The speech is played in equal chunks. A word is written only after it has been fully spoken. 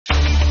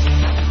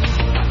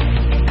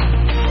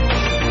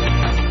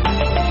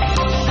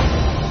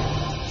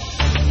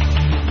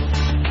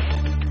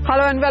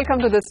and welcome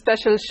to this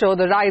special show,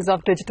 The Rise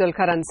of Digital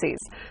Currencies.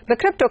 The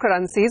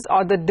cryptocurrencies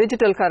or the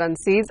digital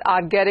currencies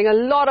are getting a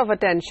lot of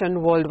attention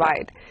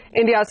worldwide.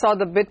 India saw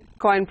the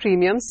Bitcoin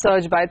premium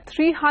surge by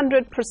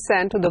 300%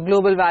 to the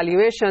global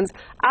valuations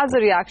as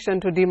a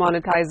reaction to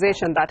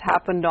demonetization that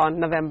happened on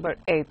November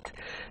 8th.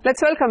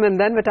 Let's welcome in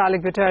then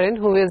Vitalik Buterin,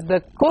 who is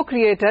the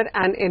co-creator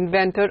and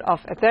inventor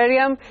of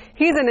Ethereum.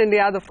 He's in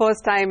India the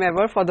first time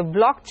ever for the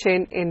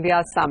Blockchain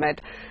India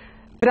Summit.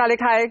 Vitalik,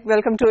 hi,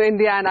 welcome to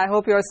India, and I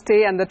hope your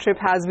stay and the trip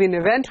has been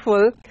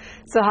eventful.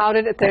 So how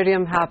did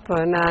Ethereum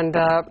happen, and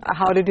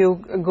how did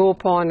you go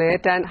upon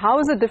it, and how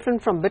is it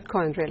different from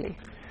Bitcoin, really?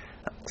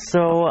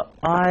 So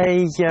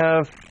I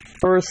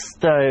first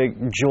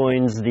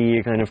joined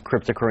the kind of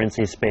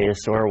cryptocurrency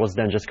space, or it was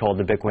then just called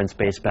the Bitcoin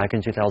space, back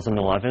in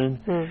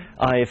 2011.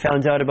 I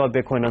found out about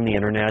Bitcoin on the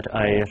internet.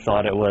 I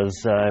thought it was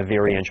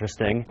very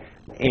interesting,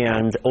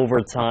 and over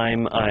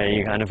time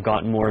I kind of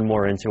got more and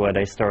more into it.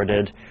 I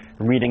started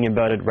reading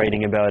about it,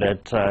 writing about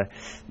it,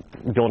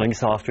 building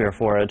software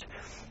for it.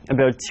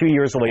 About 2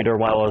 years later,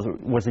 while I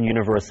was in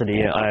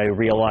university, I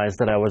realized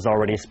that I was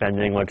already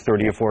spending like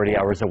 30 or 40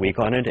 hours a week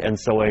on it, and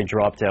so I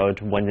dropped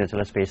out, went into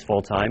the space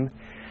full time.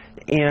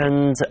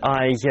 And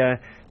I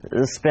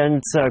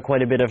spent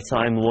quite a bit of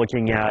time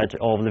looking at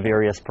all of the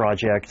various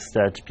projects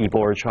that people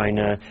were trying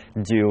to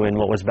do in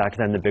what was back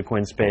then the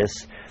Bitcoin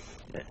space.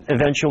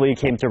 Eventually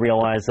came to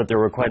realize that there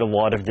were quite a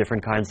lot of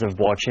different kinds of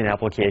blockchain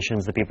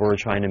applications that people were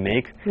trying to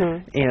make,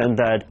 and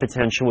that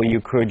potentially you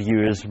could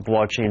use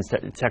blockchain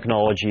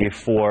technology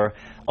for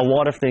a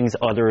lot of things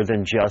other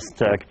than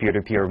just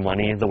peer-to-peer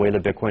money, the way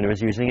that Bitcoin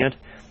was using it.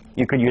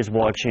 You could use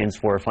blockchains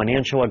for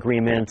financial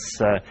agreements,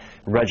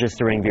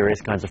 registering various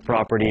kinds of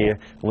property,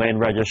 land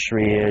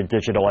registry,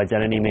 digital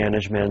identity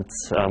management,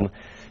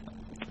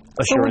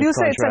 so would you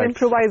say it's an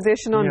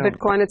improvisation on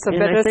Bitcoin? It's a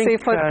better,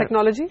 safer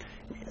technology?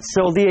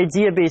 So the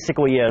idea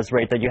basically is,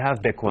 right, that you have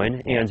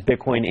Bitcoin, and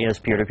Bitcoin is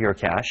peer-to-peer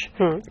cash,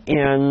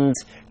 and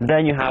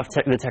then you have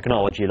the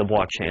technology, the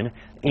blockchain,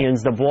 and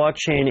the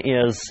blockchain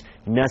is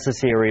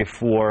necessary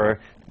for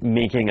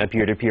making a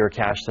peer-to-peer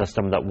cash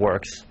system that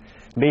works.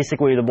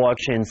 Basically, the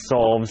blockchain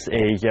solves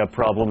a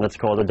problem that's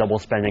called a double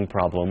spending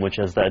problem, which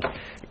is that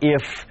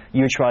if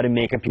you try to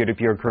make a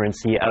peer-to-peer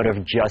currency out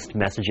of just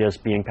messages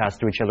being passed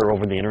to each other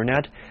over the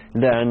internet,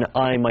 then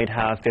I might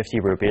have 50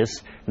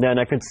 rupees. Then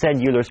I could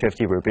send you those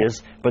 50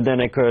 rupees, but then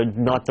I could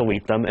not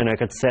delete them, and I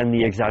could send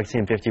the exact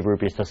same 50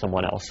 rupees to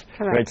someone else.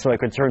 Right? So I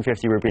could turn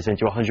 50 rupees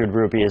into 100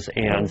 rupees,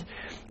 and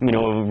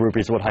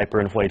rupees would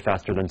hyperinflate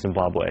faster than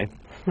Zimbabwe.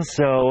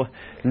 So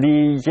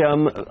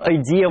the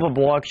idea of a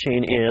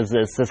blockchain is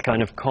this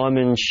kind of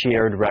common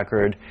shared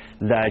record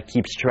that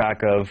keeps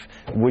track of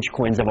which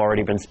coins have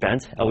already been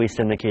spent, at least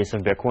in the case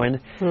of Bitcoin.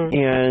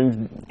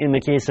 And in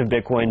the case of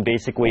Bitcoin,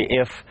 basically,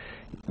 if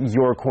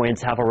your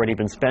coins have already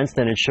been spent,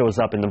 then it shows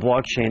up in the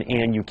blockchain,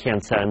 and you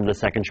can't send the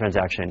second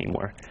transaction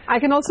anymore. I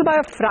can also buy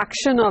a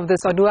fraction of this,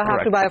 or do I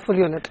have to buy a full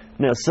unit?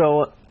 No,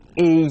 so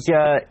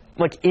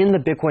like in the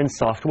Bitcoin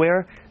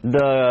software,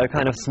 the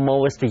kind of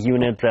smallest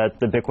unit that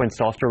the Bitcoin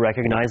software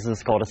recognizes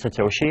is called a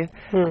Satoshi,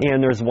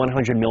 and there's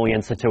 100 million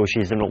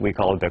Satoshis in what we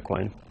call a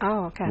Bitcoin.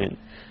 Oh, okay.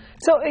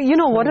 So,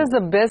 what is the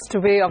best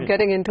way of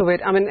getting into it?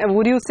 I mean,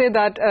 would you say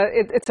that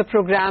it's a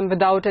program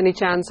without any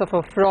chance of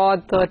a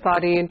fraud,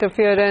 third-party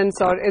interference,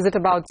 or is it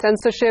about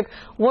censorship?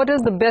 What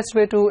is the best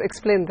way to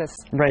explain this?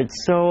 Right.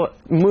 So,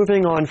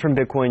 moving on from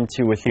Bitcoin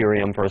to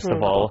Ethereum, first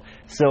of all.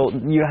 So,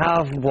 you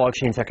have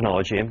blockchain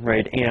technology,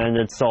 right, and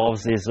it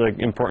solves these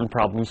important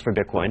problems for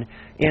Bitcoin.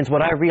 And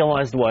what I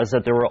realized was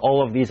that there were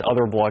all of these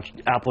other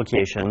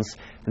applications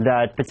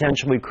that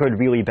potentially could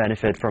really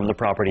benefit from the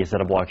properties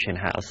that a blockchain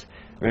has.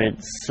 Right.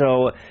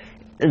 So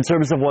in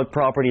terms of what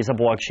properties a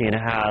blockchain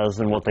has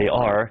and what they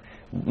are,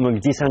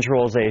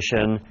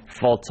 decentralization,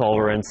 fault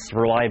tolerance,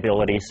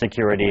 reliability,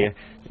 security,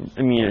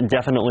 I mean,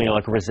 definitely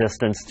like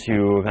resistance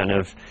to kind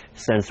of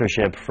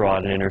censorship,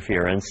 fraud, and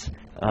interference.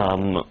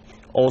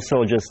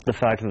 Also, just the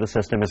fact that the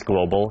system is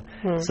global.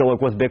 So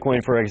like with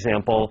Bitcoin, for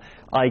example,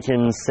 I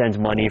can send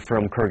money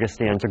from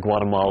Kyrgyzstan to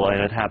Guatemala,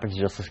 and it happens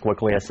just as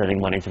quickly as sending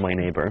money to my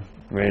neighbor.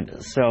 Right.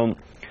 So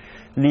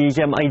the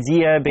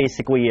idea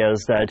basically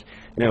is that,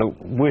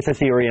 with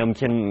Ethereum,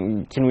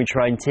 can we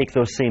try and take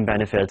those same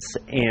benefits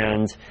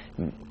and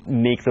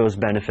make those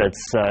benefits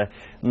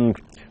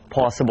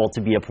possible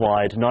to be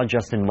applied, not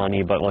just in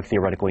money, but like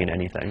theoretically in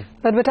anything.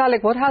 But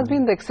Vitalik, what has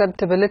been the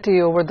acceptability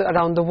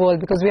around the world?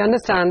 Because we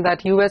understand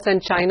that US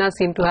and China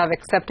seem to have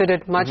accepted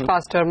it much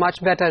faster, much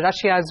better,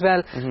 Russia as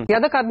well. The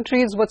other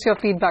countries, what's your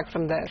feedback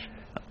from there?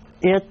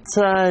 It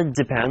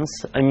depends.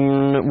 I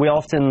mean, we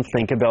often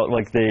think about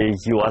like the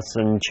US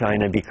and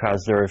China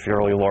because they're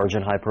fairly large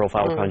and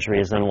high-profile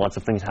countries, and lots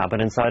of things happen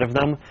inside of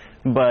them.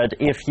 But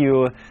if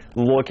you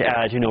look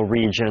at,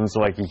 regions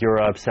like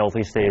Europe,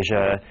 Southeast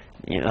Asia,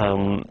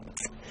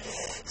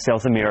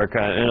 South America,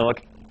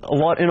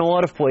 in a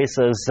lot of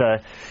places,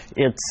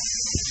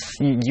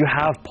 you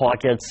have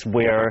pockets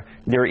where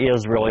there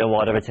is really a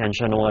lot of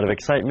attention, a lot of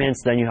excitement.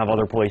 Then you have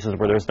other places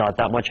where there's not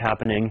that much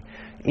happening.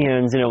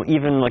 And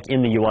even like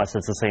in the U.S.,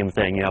 it's the same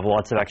thing. You have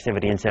lots of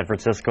activity in San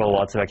Francisco,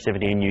 lots of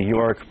activity in New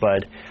York,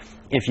 but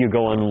if you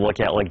go and look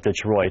at like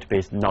Detroit,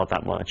 not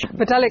that much.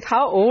 Vitalik,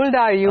 how old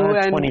are you?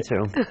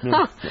 22.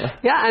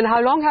 Yeah, and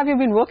how long have you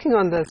been working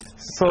on this?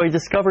 So I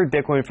discovered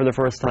Bitcoin for the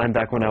first time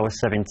back when I was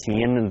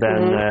 17, and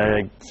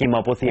then came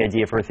up with the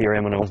idea for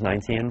Ethereum when I was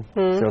 19,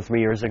 so 3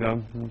 years ago.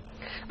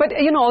 But,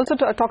 also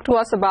talk to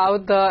us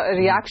about the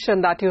reaction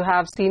that you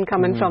have seen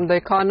coming from the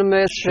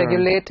economists,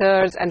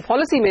 regulators, and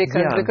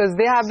policymakers, because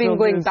they have been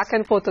going back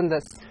and forth on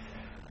this.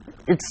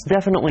 It's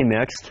definitely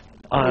mixed.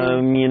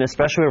 I mean,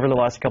 especially over the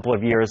last couple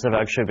of years, I've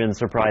actually been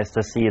surprised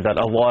to see that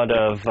a lot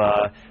of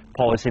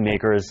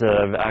policymakers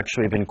have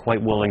actually been quite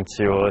willing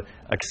to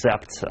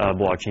accept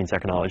blockchain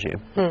technology.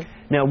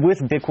 Now, with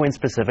Bitcoin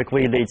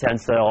specifically, they tend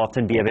to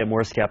often be a bit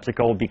more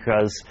skeptical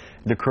because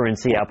the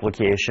currency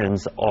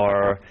applications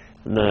are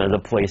the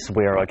place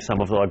where like some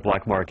of the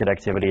black market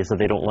activities that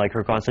they don't like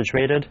are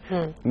concentrated.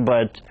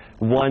 But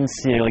once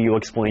you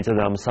explain to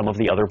them some of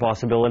the other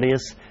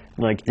possibilities,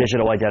 like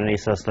digital identity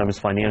systems,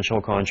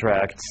 financial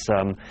contracts,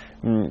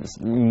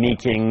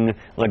 making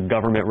like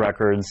government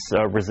records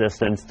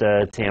resistant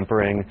to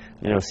tampering,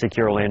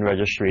 secure land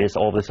registries,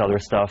 all this other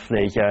stuff,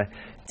 they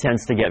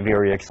tends to get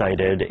very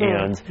excited.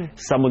 And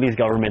some of these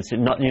governments,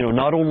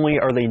 not only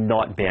are they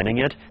not banning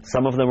it,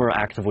 some of them are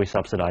actively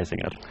subsidizing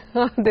it.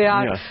 They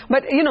are. Yeah.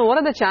 But what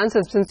are the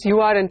chances, since you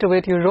are into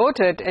it, you wrote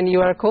it, and you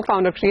are a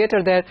co-founder,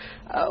 creator there,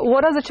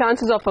 what are the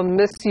chances of a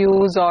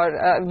misuse,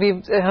 or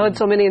we've heard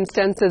so many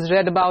instances,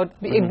 read about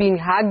it being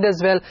hacked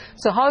as well.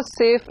 So how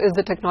safe is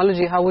the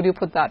technology? How would you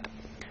put that?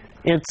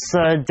 It's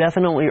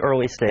definitely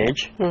early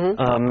stage.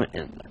 I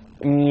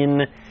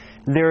mean,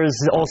 there's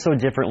also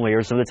different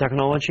layers of the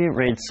technology,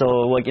 right? So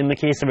like in the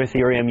case of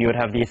Ethereum, you would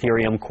have the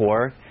Ethereum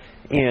core.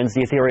 And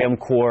the Ethereum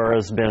core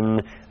has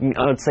been,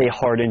 I would say,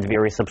 hardened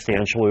very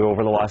substantially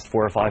over the last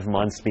 4 or 5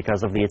 months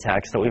because of the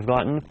attacks that we've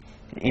gotten.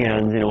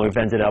 And we've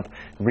ended up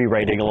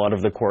rewriting a lot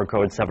of the core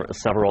code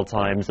several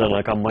times, and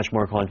like I'm much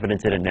more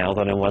confident in it now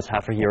than I was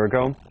half a year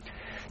ago.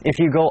 If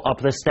you go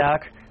up the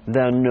stack,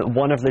 then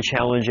one of the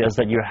challenges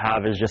that you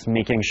have is just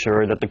making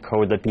sure that the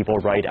code that people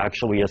write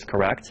actually is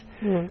correct.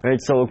 Right?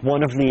 So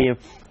one of the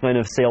kind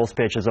of sales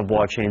pitches of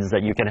blockchains is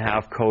that you can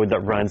have code that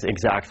runs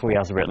exactly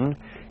as written,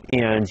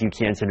 and you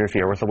can't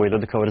interfere with the way that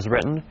the code is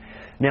written.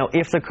 Now,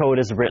 if the code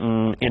is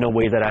written in a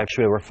way that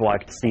actually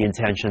reflects the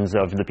intentions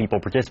of the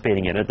people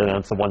participating in it, then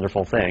that's a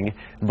wonderful thing.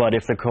 But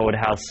if the code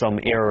has some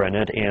error in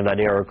it, and that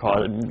error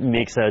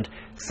makes it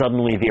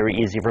suddenly very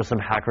easy for some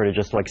hacker to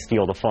just like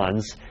steal the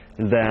funds,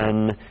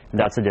 then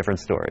that's a different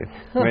story,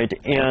 right?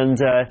 And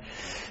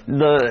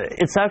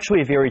it's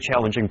actually a very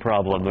challenging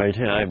problem, right?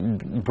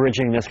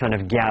 Bridging this kind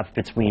of gap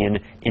between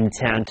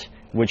intent,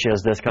 which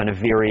is this kind of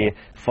very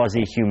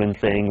fuzzy human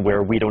thing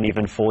where we don't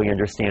even fully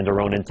understand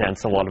our own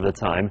intents a lot of the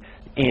time,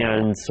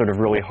 and sort of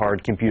really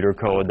hard computer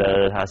code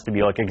that has to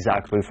be like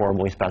exactly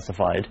formally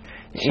specified.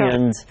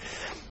 And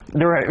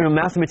there are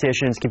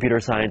mathematicians, computer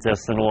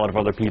scientists, and a lot of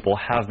other people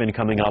have been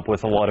coming up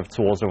with a lot of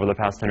tools over the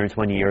past 10 or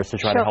 20 years to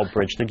try to help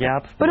bridge the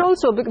gap. But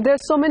also, there's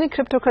so many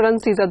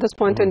cryptocurrencies at this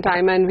point in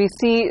time, and we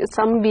see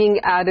some being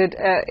added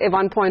at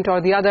one point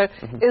or the other.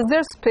 Is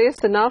there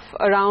space enough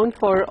around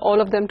for all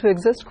of them to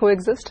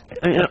coexist?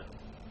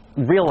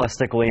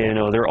 Realistically,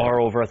 there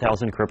are over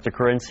 1,000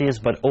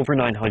 cryptocurrencies, but over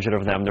 900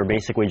 of them, they're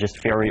basically just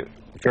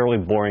fairly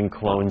boring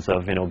clones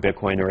of,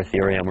 Bitcoin or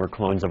Ethereum, or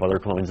clones of other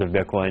clones of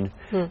Bitcoin.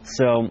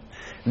 So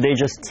they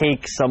just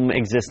take some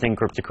existing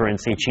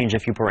cryptocurrency, change a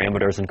few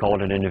parameters, and call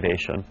it an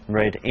innovation,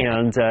 right?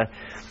 And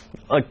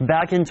like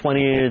back in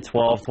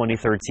 2012,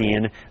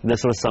 2013,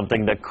 this was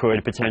something that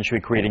could potentially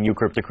create a new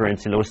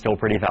cryptocurrency that was still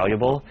pretty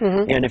valuable.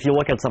 And if you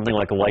look at something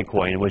like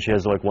Litecoin, which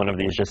is like one of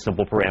these just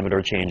simple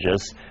parameter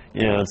changes,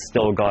 it's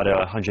still got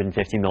a $150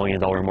 million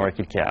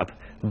market cap.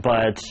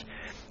 But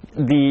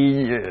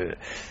the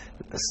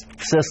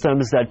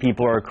systems that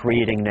people are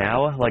creating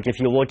now, like if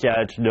you look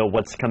at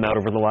what's come out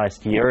over the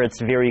last year,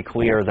 it's very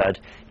clear that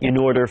in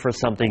order for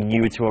something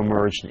new to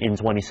emerge in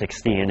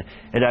 2016,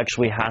 it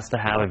actually has to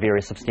have a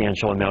very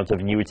substantial amount of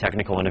new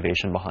technical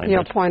innovation behind it.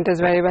 Your point is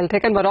very well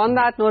taken, but on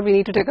that note, we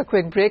need to take a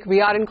quick break. We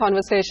are in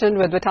conversation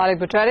with Vitalik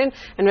Buterin,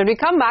 and when we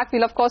come back,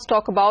 we'll of course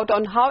talk about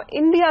on how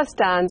India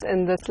stands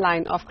in this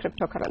line of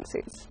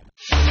cryptocurrencies.